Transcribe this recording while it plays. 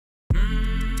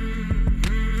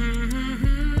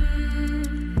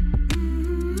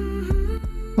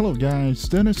Hello guys,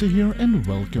 Denasy here and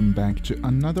welcome back to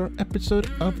another episode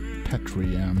of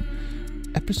Patriam,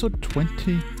 episode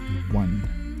 21.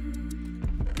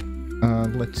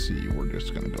 Let's see, we're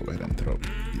just gonna go ahead and throw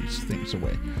these things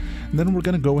away. And then we're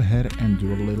gonna go ahead and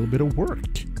do a little bit of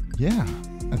work. Yeah,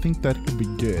 I think that could be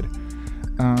good.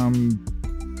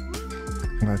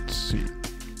 Let's see.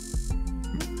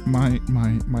 My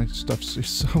stuff is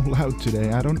so loud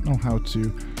today, I don't know how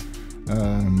to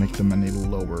make them any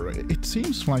lower. It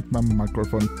seems like my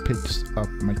microphone picks up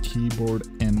my keyboard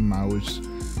and mouse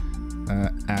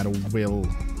at a will.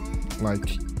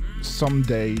 Like some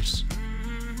days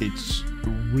it's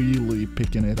really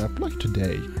picking it up, like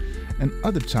today, and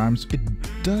other times it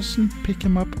doesn't pick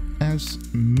them up as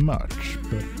much,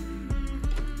 but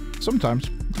sometimes,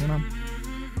 you know,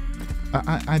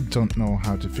 I don't know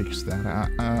how to fix that.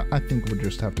 I think we'll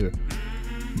just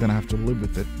gonna have to live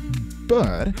with it.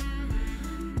 But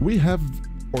we have,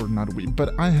 or not we,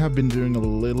 but I have been doing a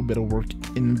little bit of work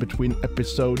in between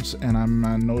episodes, and I'm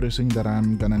noticing that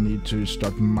I'm gonna need to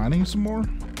start mining some more.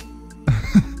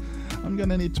 I'm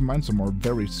gonna need to mine some more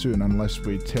very soon, unless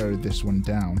we tear this one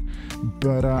down.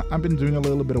 But I've been doing a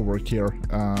little bit of work here,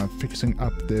 fixing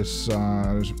up this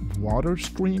water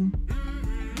stream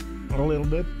a little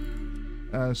bit.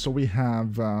 So we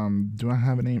have, do I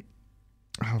have any?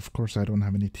 Oh, of course I don't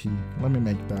have any tea. Let me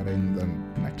make that in the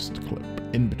next clip,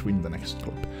 in between the next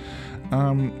clip.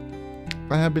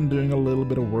 I have been doing a little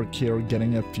bit of work here,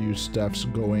 getting a few stuffs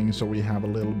going, so we have a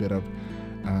little bit of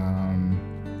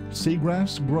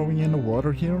seagrass growing in the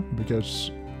water here,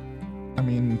 because, I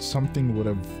mean, something would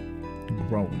have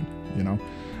grown, you know.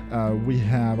 We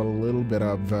have a little bit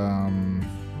of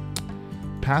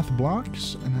path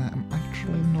blocks, and I'm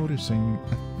actually noticing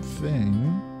a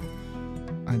thing.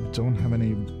 I don't have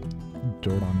any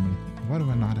dirt on me. Why do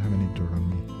I not have any dirt on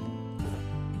me?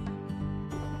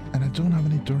 And I don't have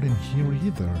any dirt in here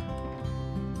either.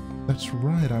 That's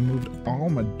right, I moved all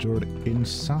my dirt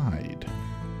inside.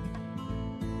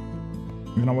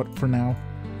 You know what, for now,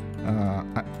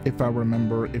 if I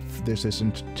remember, if this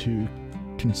isn't too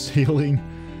concealing,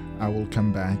 I will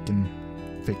come back and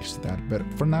fix that. But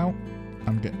for now,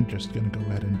 I'm just gonna go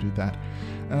ahead and do that.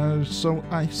 So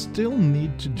I still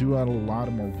need to do a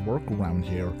lot more work around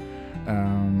here.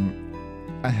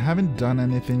 I haven't done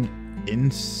anything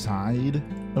inside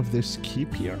of this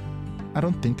keep here. I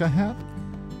don't think I have.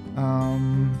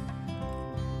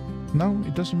 No,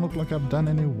 it doesn't look like I've done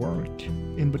any work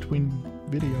in between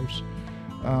videos.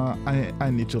 I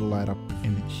need to light up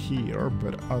in here,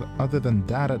 but other than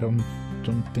that, I don't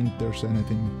think there's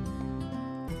anything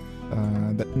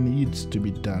that needs to be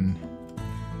done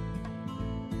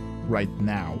right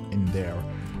now in there.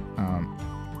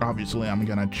 Obviously I'm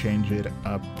gonna change it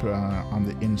up on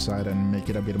the inside and make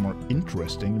it a bit more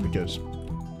interesting, because,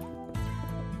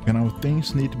 you know,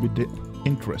 things need to be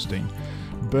interesting.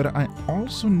 But I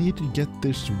also need to get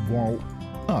this wall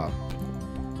up.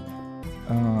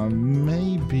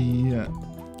 Maybe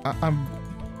I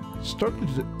started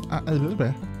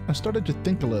to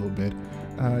think a little bit.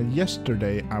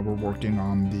 Yesterday I were working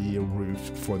on the roof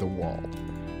for the wall,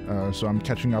 so I'm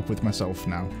catching up with myself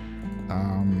now.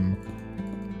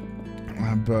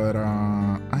 But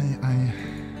I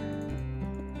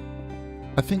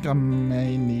think I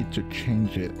may need to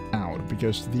change it out,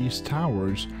 because these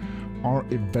towers are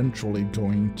eventually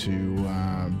going to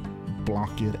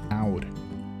block it out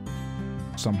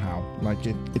somehow. Like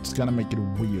it's gonna make it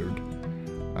weird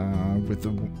with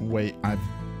the way I've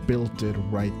built it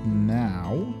right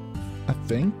now. I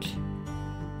think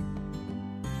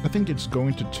it's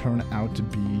going to turn out to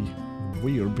be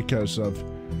weird because of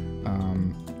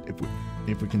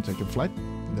if we can take a flight.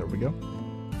 There we go.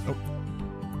 Oh,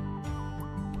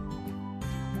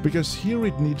 because here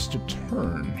it needs to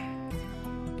turn,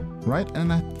 right?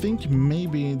 And I think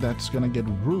maybe that's gonna get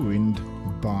ruined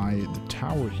by the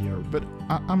tower here, but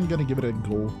I'm gonna give it a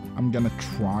go. I'm gonna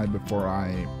try before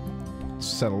I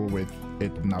settle with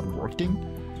it not working,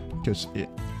 because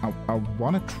I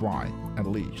want to try at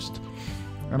least.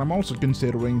 And I'm also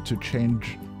considering to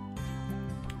change,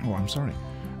 oh, I'm sorry,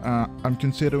 I'm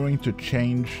considering to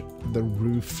change the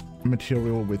roof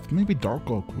material with maybe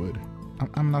dark oak wood.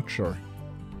 I'm not sure.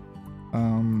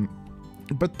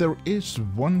 But there is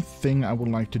one thing I would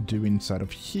like to do inside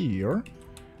of here,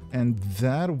 and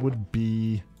that would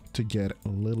be to get a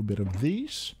little bit of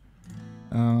these.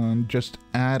 Just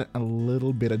add a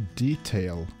little bit of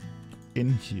detail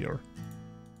in here.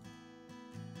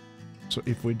 So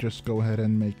if we just go ahead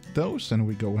and make those, and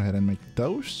we go ahead and make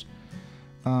those,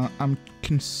 I'm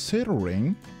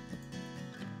considering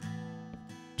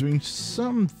doing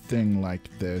something like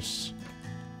this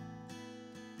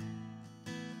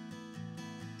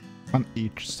on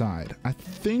each side. I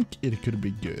think it could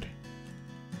be good.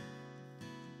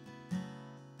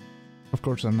 Of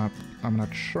course, I'm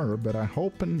not sure, but I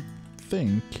hope and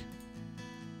think.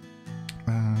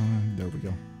 There we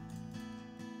go.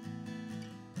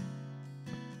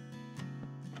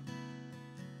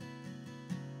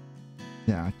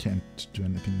 Yeah, I can't do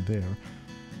anything there.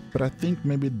 But I think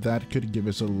maybe that could give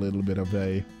us a little bit of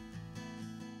a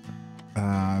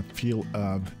feel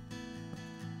of,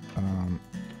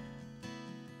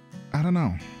 I don't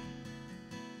know.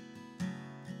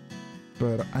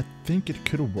 But I think it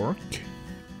could work.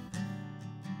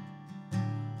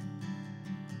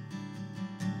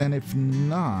 And if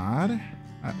not,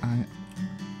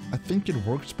 I think it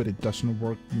works, but it doesn't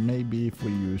work. Maybe if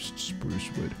we used spruce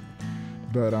wood.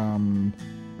 But I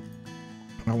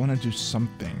want to do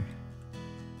something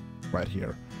right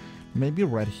here. Maybe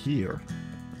right here.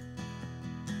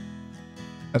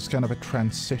 As kind of a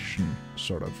transition,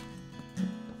 sort of.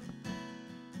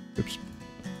 Oops.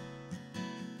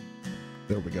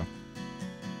 There we go.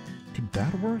 Could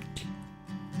that work?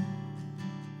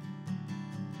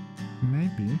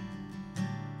 Maybe.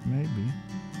 Maybe.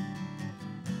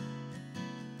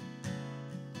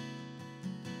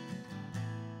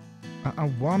 I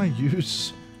want to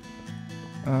use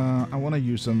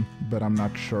them, but I'm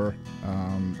not sure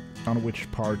on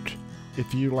which part.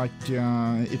 If you liked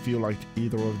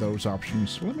either of those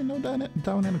options, let me know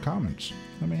down in the comments.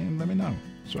 Let me know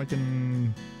so I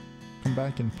can come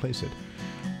back and place it.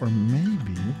 Or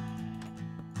maybe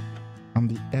on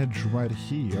the edge right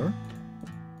here,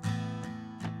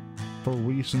 for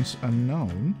reasons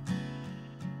unknown.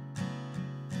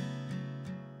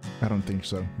 I don't think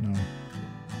so, no.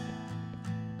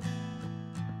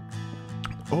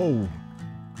 Oh,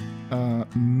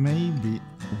 maybe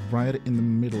right in the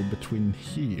middle between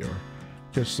here,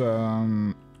 because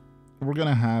we're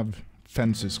gonna have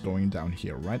fences going down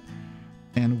here, right?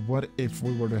 And what if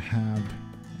we were to have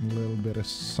a little bit of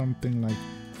something like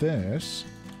this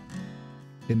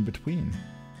in between?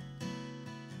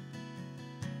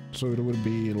 So it would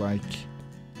be like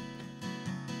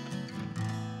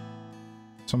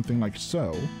something like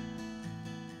so.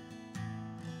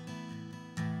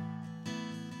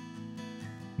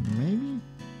 Maybe?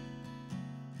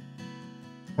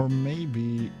 Or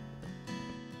maybe...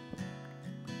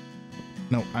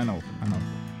 No, I know.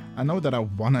 I know that I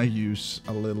want to use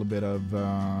a little bit of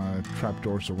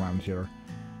trapdoors around here,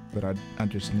 but I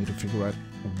just need to figure out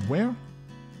where.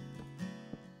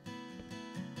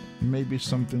 Maybe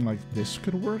something like this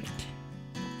could work.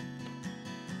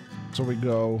 So we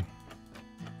go...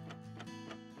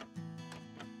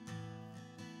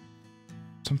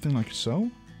 something like so?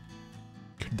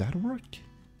 Could that work?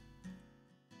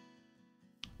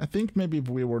 I think maybe if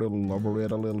we were to lower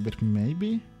it a little bit,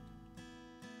 maybe?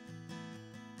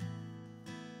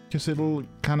 Because it'll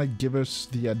kind of give us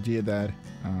the idea that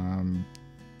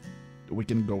we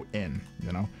can go in,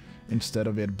 you know? Instead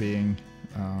of it being...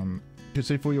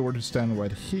 because if we were to stand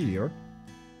right here,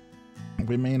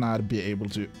 we may not be able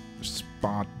to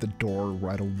spot the door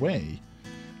right away.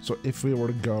 So if we were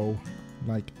to go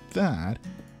like that,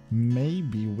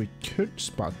 maybe we could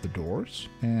spot the doors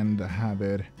and have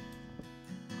it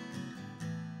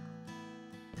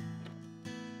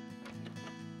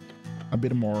a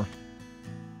bit more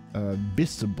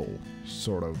visible,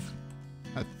 sort of.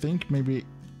 I think maybe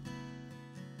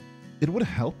it would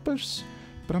help us,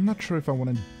 but I'm not sure if I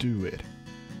want to do it.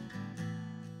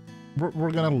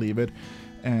 We're gonna leave it,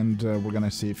 and we're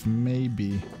gonna see if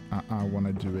maybe I want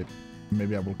to do it.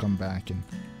 Maybe I will come back and...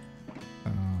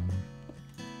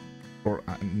 or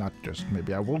not just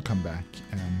maybe, I will come back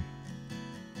and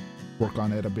work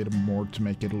on it a bit more to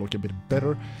make it look a bit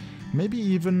better. Maybe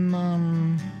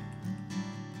even...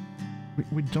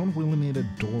 we don't really need a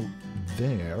door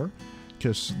there,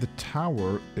 because the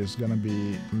tower is gonna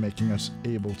be making us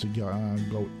able to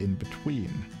go in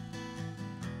between.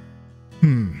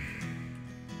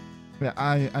 Yeah,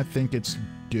 I think it's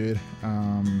good.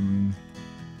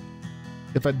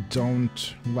 If I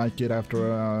don't like it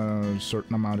after a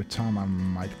certain amount of time, I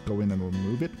might go in and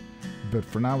remove it. But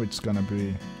for now, it's gonna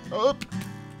be... Oh!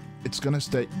 It's gonna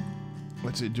stay.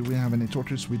 Let's see, do we have any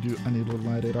torches? We do. I need to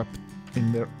light it up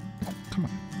in there. Oh, come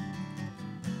on.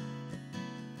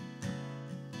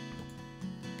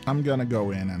 I'm gonna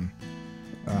go in and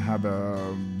have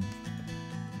a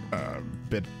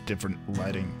bit different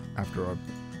lighting after a...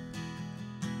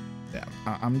 Yeah,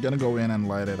 I'm gonna go in and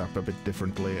light it up a bit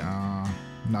differently.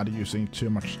 Not using too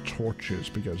much torches,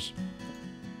 because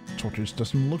torches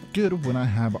doesn't look good when I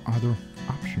have other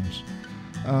options.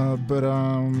 But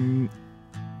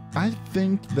I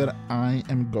think that I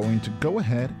am going to go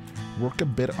ahead work a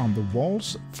bit on the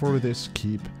walls for this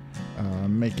keep,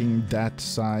 making that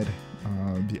side,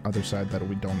 the other side that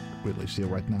we don't really see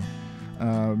right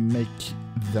now, make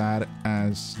that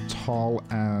as tall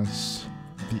as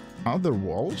the other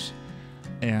walls,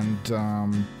 and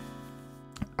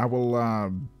I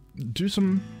will do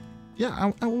some,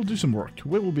 yeah, I will do some work.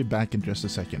 We will be back in just a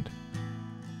second.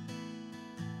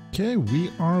 Okay, we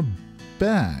are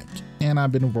back, and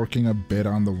I've been working a bit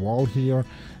on the wall here,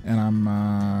 and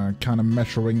I'm kind of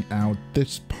measuring out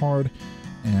this part,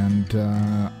 and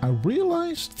I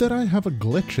realized that I have a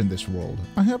glitch in this world.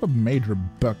 I have a major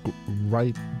bug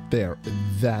right there.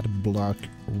 That block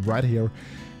right here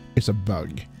is a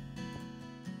bug.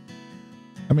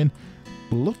 I mean,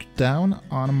 look down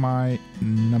on my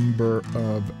number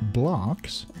of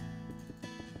blocks.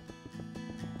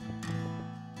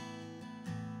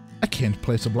 I can't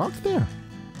place a block there.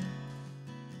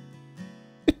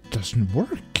 It doesn't work.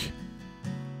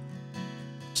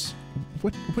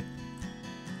 What?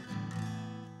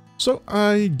 So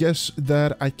I guess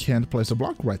that I can't place a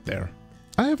block right there.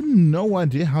 I have no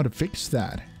idea how to fix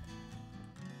that.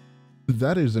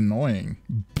 That is annoying,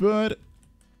 but...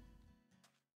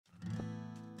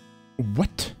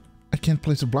 What? I can't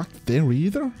place a block there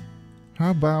either?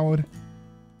 How about...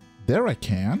 There I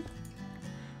can?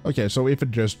 Okay, so if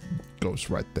it just goes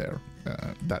right there,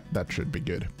 that should be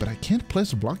good. But I can't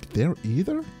place a block there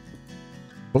either?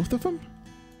 Both of them?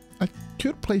 I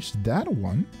could place that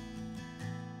one.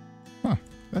 Huh,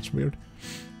 that's weird.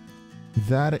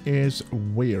 That is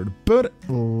weird, but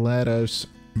let us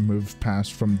move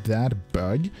past from that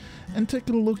bug and take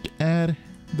a look at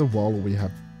the wall we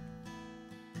have.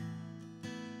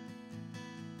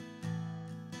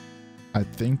 I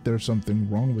think there's something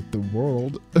wrong with the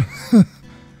world.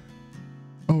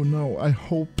 Oh no, I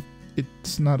hope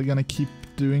it's not gonna keep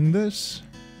doing this.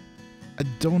 I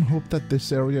don't hope that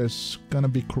this area is gonna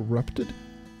be corrupted.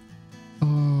 Oh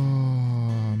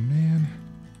man,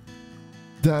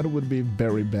 that would be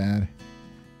very bad.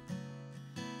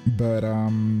 But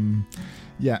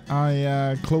yeah,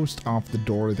 I closed off the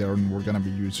door there, and we're gonna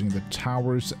be using the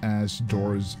towers as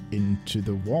doors into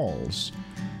the walls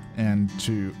and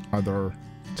to other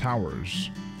towers.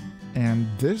 And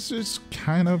this is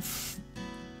kind of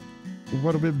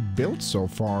what we've built so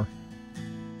far,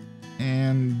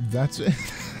 and that's it.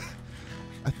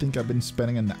 I think I've been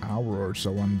spending an hour or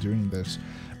so on doing this,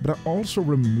 but I also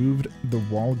removed the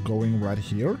wall going right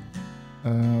here,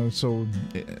 so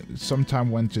some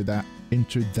time went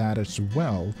into that as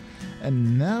well,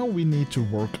 and now we need to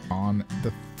work on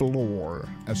the floor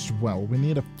as well. We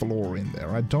need a floor in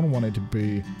there. I don't want it to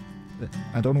be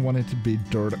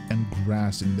dirt and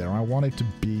grass in there. I want it to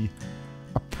be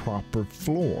a proper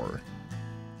floor,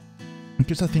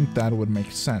 because I think that would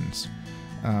make sense.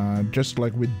 Just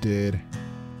like we did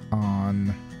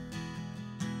on...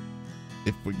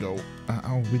 If we go...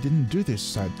 oh, we didn't do this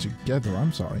side together,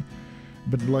 I'm sorry.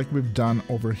 But like we've done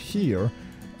over here,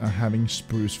 having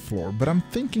spruce floor. But I'm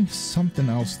thinking something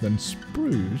else than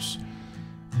spruce,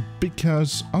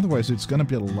 because otherwise it's gonna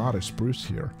be a lot of spruce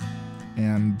here.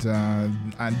 And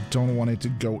I don't want it to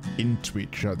go into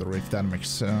each other, if that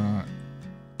makes...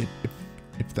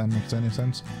 if that makes any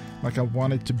sense. Like, I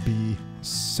want it to be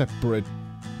separate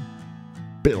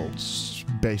builds,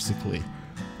 basically.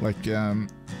 Like,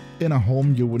 in a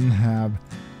home you wouldn't have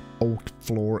oak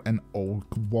floor and oak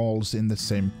walls in the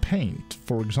same paint,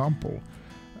 for example.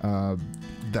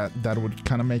 That would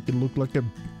kind of make it look like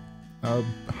a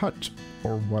hut,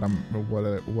 or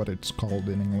what it's called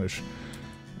in English.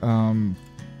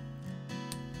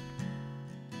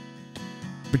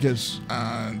 Because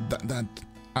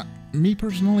me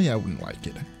personally, I wouldn't like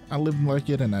it. I didn't like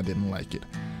it, and I didn't like it.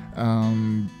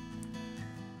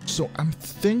 So I'm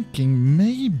thinking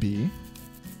maybe...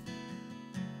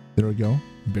 There we go.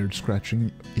 Bird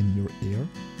scratching in your ear.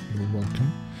 You're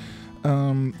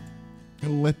welcome.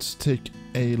 Let's take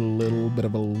a little bit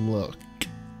of a look.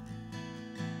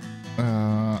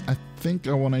 I think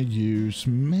I want to use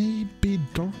maybe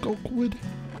dark oak wood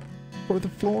for the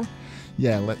floor.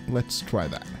 Yeah, let's try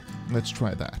that. Let's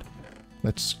try that.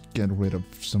 Let's get rid of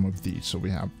some of these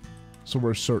so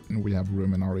we're certain we have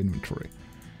room in our inventory.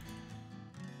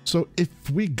 So if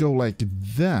we go like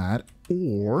that,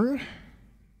 or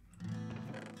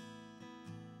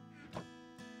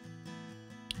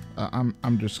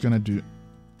I'm just gonna do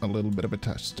a little bit of a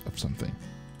test of something.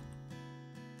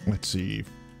 Let's see.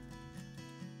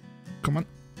 Come on,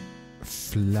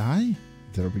 fly.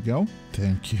 There we go.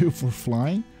 Thank you for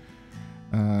flying.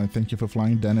 Thank you for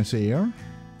flying, Denasy Air.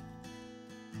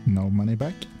 No money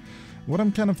back. What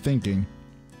I'm kind of thinking,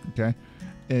 okay,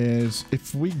 is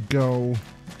if we go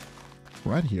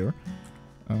right here.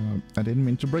 I didn't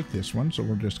mean to break this one, so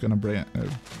we're just gonna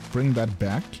bring that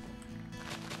back.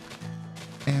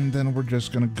 And then we're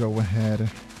just gonna go ahead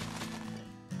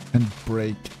and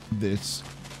break this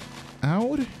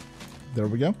out. There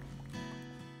we go.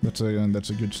 That's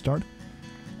a good start.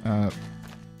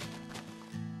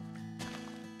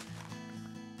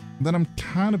 Then I'm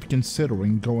kind of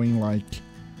considering going like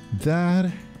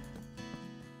that,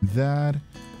 that,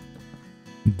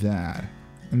 that,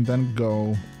 and then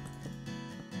go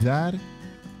that,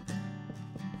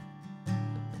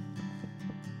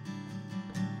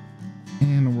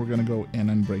 and we're gonna go in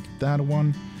and break that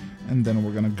one, and then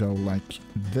we're gonna go like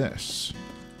this.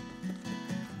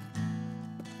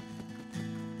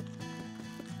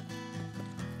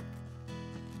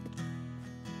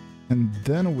 And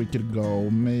then we could go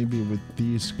maybe with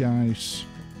these guys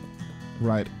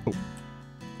right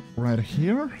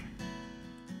here.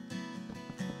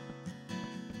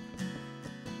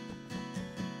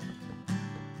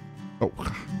 Oh.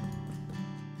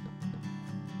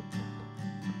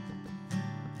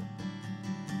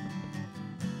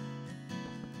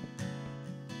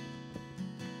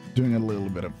 Doing a little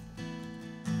bit of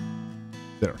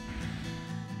there.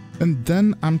 And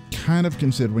then I'm kind of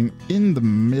considering in the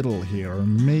middle here,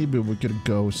 maybe we could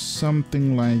go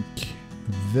something like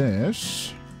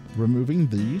this, removing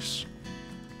these,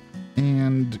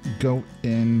 and go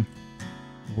in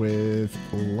with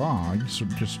logs, or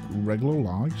just regular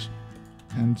logs,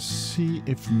 and see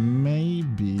if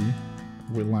maybe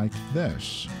we like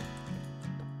this.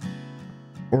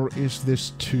 Or is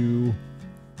this too...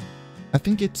 I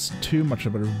think it's too much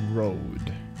of a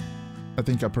road. I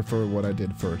think I prefer what I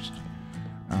did first.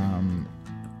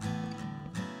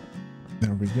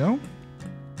 There we go.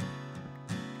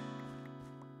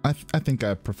 I think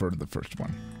I preferred the first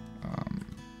one.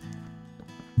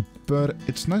 But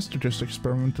it's nice to just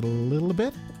experiment a little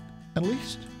bit, at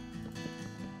least.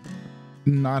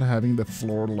 Not having the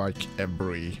floor like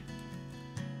every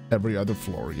other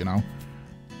floor, you know?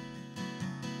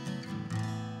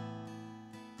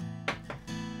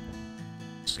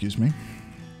 Excuse me.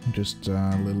 Just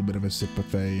a little bit of a sip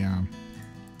of a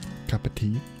cup of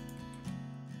tea.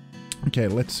 Okay,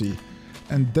 let's see.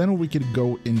 And then we could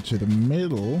go into the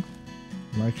middle,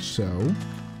 like so.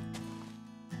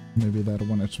 Maybe that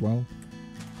one as well.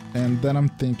 And then I'm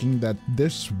thinking that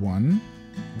this one,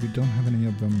 we don't have any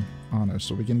of them on us,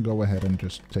 so we can go ahead and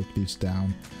just take these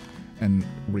down and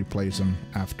replace them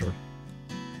after.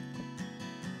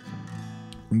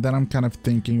 And then I'm kind of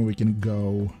thinking we can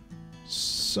go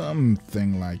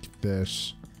something like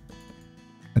this.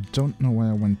 I don't know why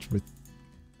I went with...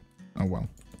 Oh well.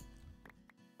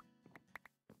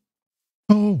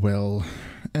 Oh well.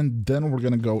 And then we're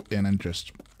gonna go in and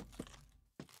just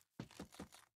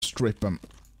strip them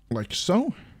like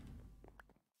so.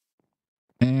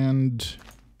 And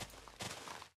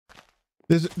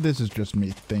this is just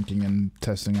me thinking and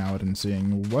testing out and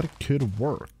seeing what could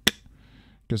work.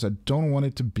 Because I don't want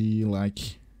it to be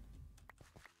like...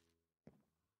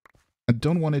 I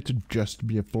don't want it to just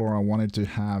be a floor. I want it to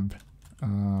have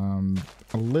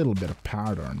a little bit of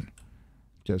pattern.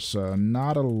 Because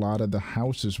not a lot of the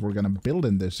houses we're going to build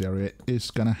in this area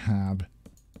is going to have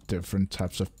different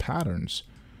types of patterns.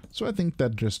 So I think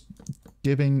that just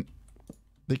giving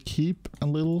the keep a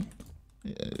little,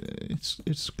 it's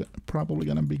probably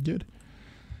going to be good.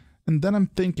 And then I'm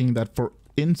thinking that for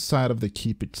inside of the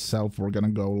keep itself, we're going to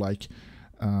go like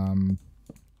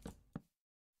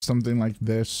something like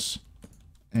this.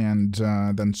 And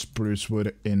then spruce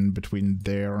wood in between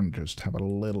there and just have a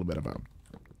little bit of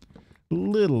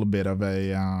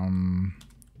a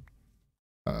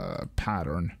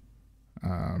pattern.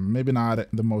 Maybe not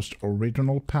the most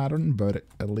original pattern, but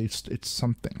at least it's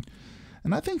something.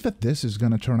 And I think that this is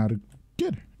gonna turn out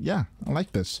good. Yeah, I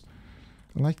like this.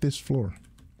 I like this floor.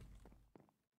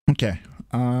 Okay,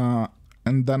 and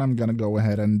then I'm gonna go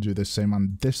ahead and do the same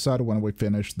on this side when we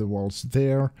finish the walls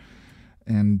there.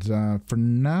 And for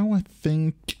now, I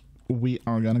think we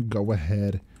are gonna go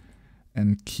ahead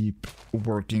and keep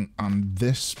working on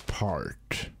this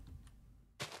part.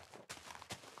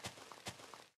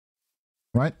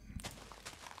 Right?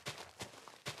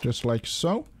 Just like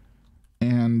so.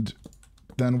 And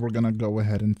then we're gonna go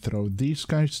ahead and throw these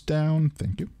guys down.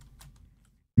 Thank you.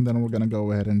 And then we're gonna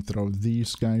go ahead and throw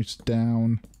these guys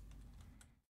down.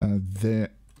 There.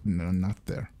 No, not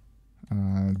there.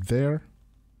 There.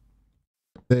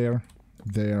 There,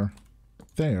 there,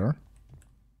 there.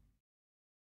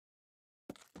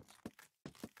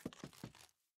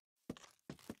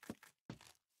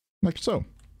 Like so.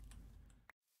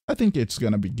 I think it's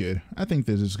gonna be good. I think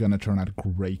this is gonna turn out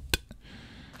great.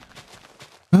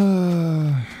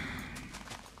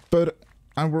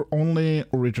 I were only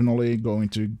originally going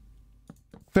to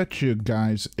fetch you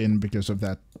guys in because of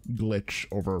that glitch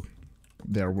over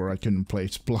there where I couldn't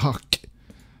place block.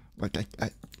 Like,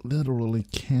 I literally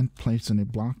can't place any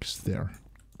blocks there.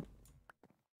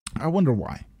 I wonder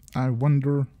why. I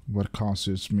wonder what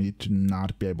causes me to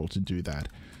not be able to do that.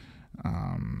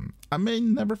 I may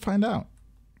never find out.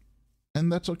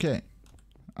 And that's okay.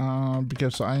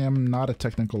 Because I am not a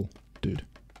technical dude.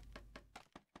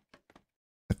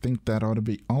 I think that ought to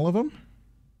be all of them.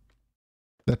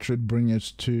 That should bring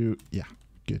us to... yeah,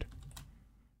 good.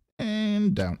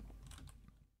 And down.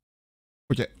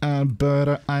 Okay,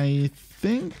 but I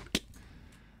think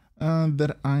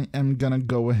that I am gonna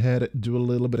go ahead and do a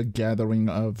little bit of gathering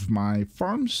of my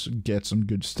farms, get some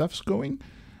good stuffs going,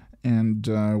 and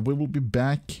we will be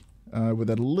back with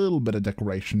a little bit of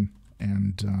decoration,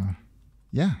 and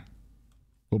yeah,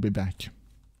 we'll be back.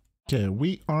 Okay,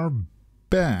 we are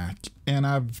back, and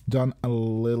I've done a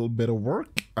little bit of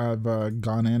work. I've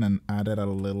gone in and added a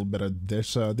little bit of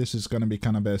this. This is gonna be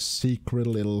kind of a secret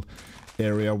little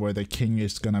area where the king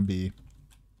is gonna be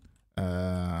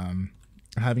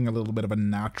having a little bit of a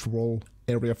natural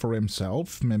area for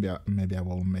himself. Maybe I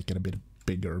will make it a bit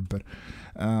bigger, but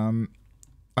I'm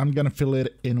gonna fill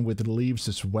it in with leaves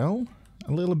as well,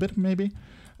 a little bit maybe,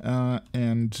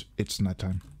 and it's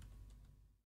nighttime.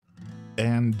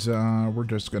 And we're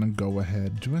just gonna go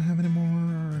ahead. Do I have any more?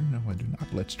 No, I do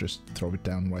not. Let's just throw it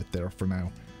down right there for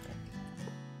now.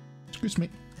 Excuse me.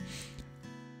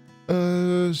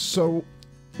 So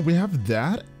we have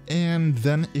that, and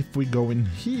then if we go in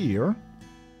here,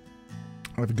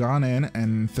 I've gone in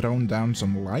and thrown down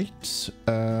some lights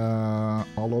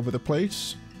all over the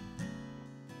place.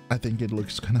 I think it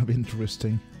looks kind of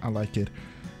interesting. I like it.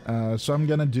 So I'm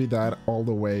gonna do that all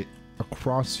the way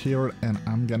across here, and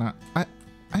I'm gonna...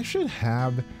 I should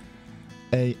have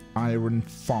a iron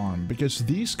farm, because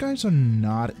these guys are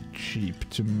not cheap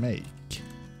to make.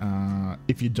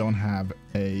 If you don't have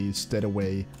a steady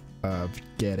way of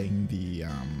getting the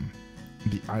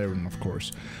iron, of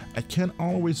course. I can't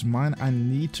always mine. I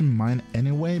need to mine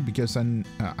anyway, because I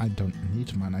don't need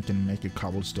to mine. I can make a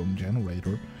cobblestone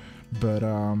generator, but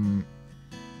I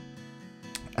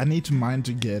need to mine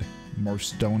to get more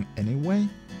stone anyway.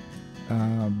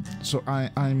 So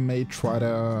I may try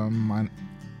to mine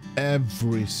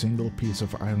every single piece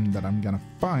of iron that I'm gonna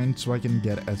find, so I can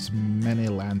get as many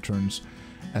lanterns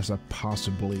as I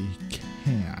possibly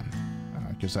can,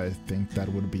 because I think that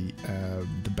would be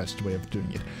the best way of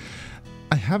doing it.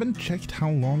 I haven't checked how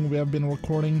long we have been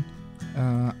recording.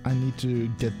 I need to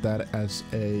get that as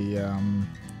a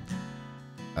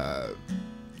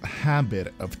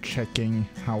habit of checking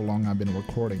how long I've been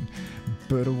recording.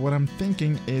 But what I'm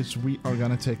thinking is we are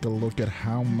gonna take a look at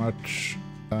how much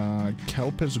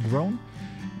kelp has grown,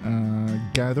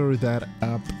 gather that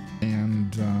up,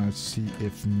 and see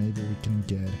if maybe we can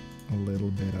get a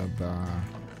little bit of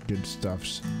good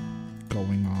stuffs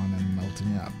going on and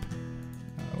melting up.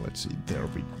 Let's see, there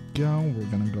we go. We're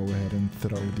gonna go ahead and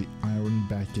throw the iron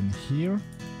back in here.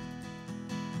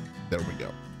 There we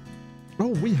go.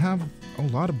 Oh, we have a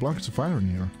lot of blocks of iron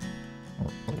here.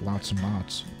 Or lots and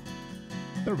lots.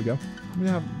 There we go.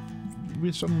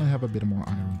 We suddenly have a bit more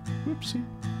iron. Whoopsie.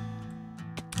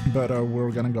 But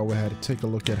we're gonna go ahead and take a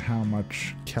look at how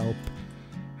much kelp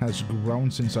has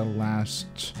grown since I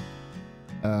last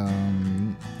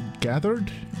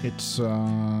gathered. It's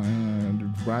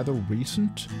rather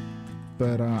recent,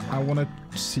 but I want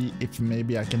to see if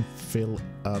maybe I can fill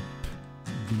up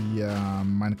the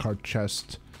minecart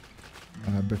chest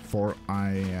before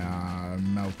I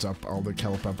melt up all the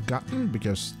kelp I've gotten,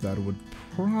 because that would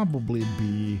probably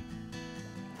be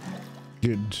a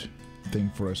good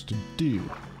thing for us to do.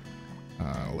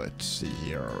 Let's see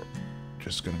here.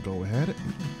 Just gonna go ahead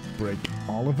and break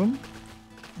all of them.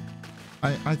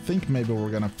 I think maybe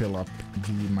we're gonna fill up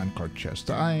the minecart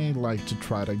chest. I like to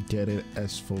try to get it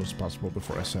as full as possible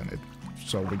before I send it,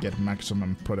 so we get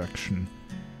maximum production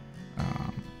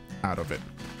out of it.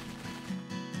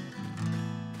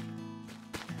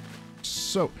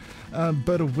 So,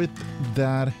 but with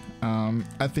that,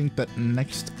 I think that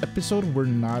next episode we're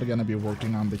not gonna be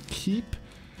working on the keep.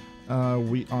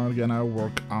 We are gonna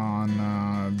work on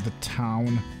the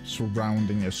town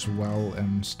surrounding as well,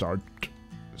 and start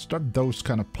those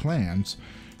kind of plans,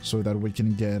 so that we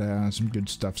can get some good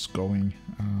stuffs going.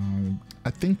 I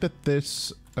think that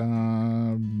this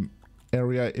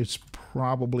area is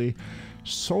probably,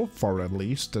 so far at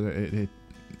least,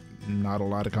 not a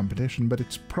lot of competition, but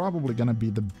it's probably gonna be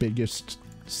the biggest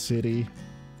city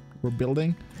we're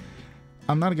building.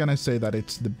 I'm not gonna say that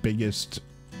it's the biggest,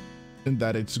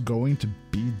 that it's going to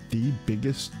be the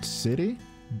biggest city,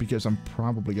 because I'm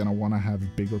probably gonna want to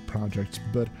have bigger projects.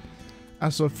 But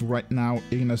as of right now,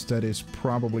 Ignasted is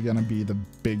probably gonna be the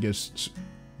biggest.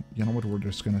 You know what? We're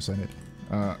just gonna send it.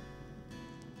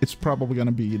 It's probably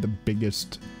gonna be the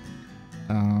biggest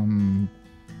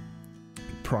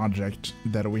project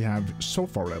that we have so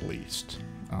far, at least.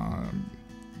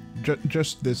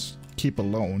 Just this keep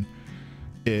alone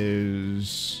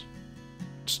is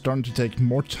starting to take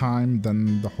more time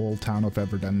than the whole town of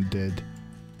Everden did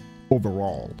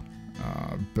overall.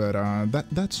 But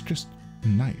that's just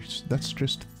nice. That's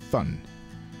just fun.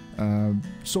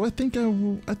 So I think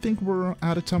we're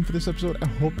out of time for this episode. I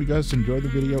hope you guys enjoyed the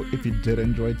video. If you did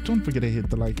enjoy it, don't forget to hit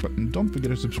the like button. Don't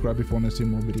forget to subscribe if you want to see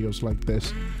more videos like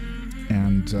this.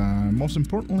 And most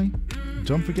importantly,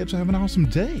 don't forget to have an awesome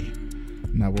day.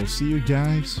 Now we'll see you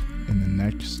guys in the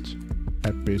next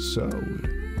episode.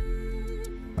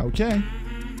 Okay.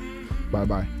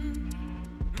 Bye-bye.